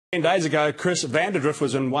10 days ago, Chris Vanderdrift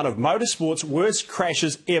was in one of motorsport's worst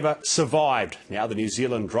crashes ever survived. Now the New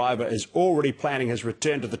Zealand driver is already planning his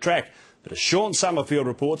return to the track. But as Shunt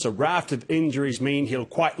reports, a raft of injuries mean he'll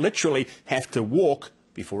quite literally have to walk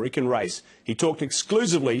before he can race. He talked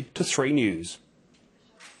exclusively to 3 News.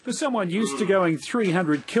 For someone used to going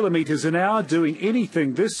 300 kilometres an hour, doing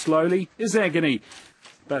anything this slowly is agony.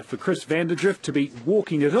 But for Chris Vanderdrift to be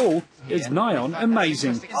walking at all is nigh on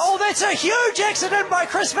amazing. Oh, that's a huge accident by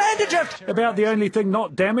Chris Vanderdrift! About the only thing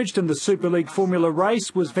not damaged in the Super League Formula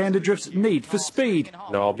race was Vanderdrift's need for speed.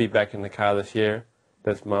 No, I'll be back in the car this year.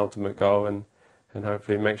 That's my ultimate goal, and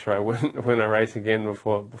hopefully make sure I win a race again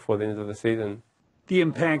before the end of the season. The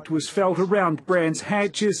impact was felt around Brands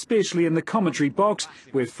Hatch, especially in the commentary box,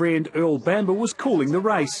 where friend Earl Bamber was calling the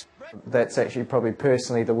race. That's actually probably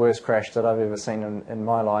personally the worst crash that I've ever seen in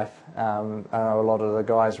my life. I know a lot of the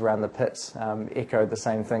guys around the pits echoed the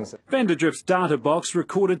same things. Vanderdrift's data box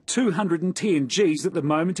recorded 210 Gs at the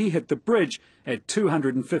moment he hit the bridge at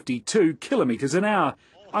 252 kilometres an hour.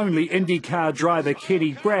 Only IndyCar driver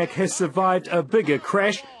Kenny Brack has survived a bigger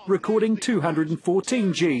crash, recording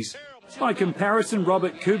 214 Gs. By comparison,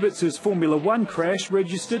 Robert Kubitz's Formula 1 crash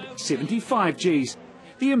registered 75 Gs.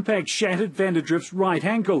 The impact shattered Vanderdrift's right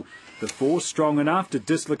ankle. The force, strong enough to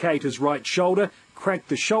dislocate his right shoulder, cracked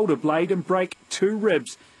the shoulder blade and break 2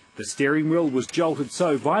 ribs. The steering wheel was jolted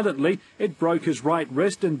so violently it broke his right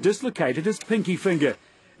wrist and dislocated his pinky finger.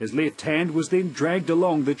 His left hand was then dragged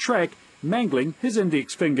along the track, mangling his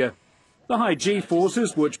index finger. The high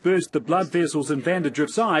G-forces, which burst the blood vessels in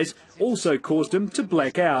Vanderdrift's eyes, also caused him to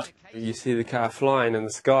black out. You see the car flying in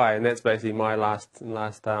the sky, and that's basically my last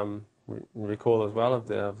recall as well of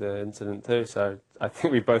the incident too. So I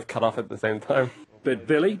think we both cut off at the same time. But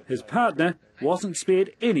Billy, his partner, wasn't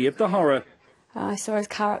spared any of the horror. I saw his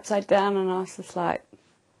car upside down, and I was just like,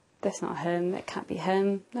 "That's not him. That can't be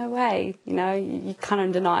him. No way." You know, you're kind of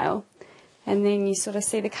in denial. And then you sort of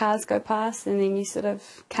see the cars go past, and then you sort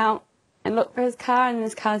of count and look for his car, and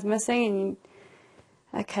his car's missing, and you,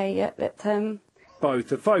 okay, yeah, that's him.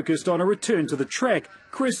 Both are focused on a return to the track.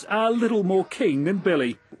 Chris are a little more keen than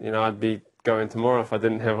Billy. You know, I'd be going tomorrow if I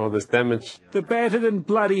didn't have all this damage. The battered and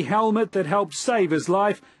bloody helmet that helped save his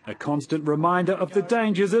life, a constant reminder of the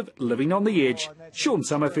dangers of living on the edge. Sean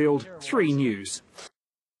Summerfield, 3 News.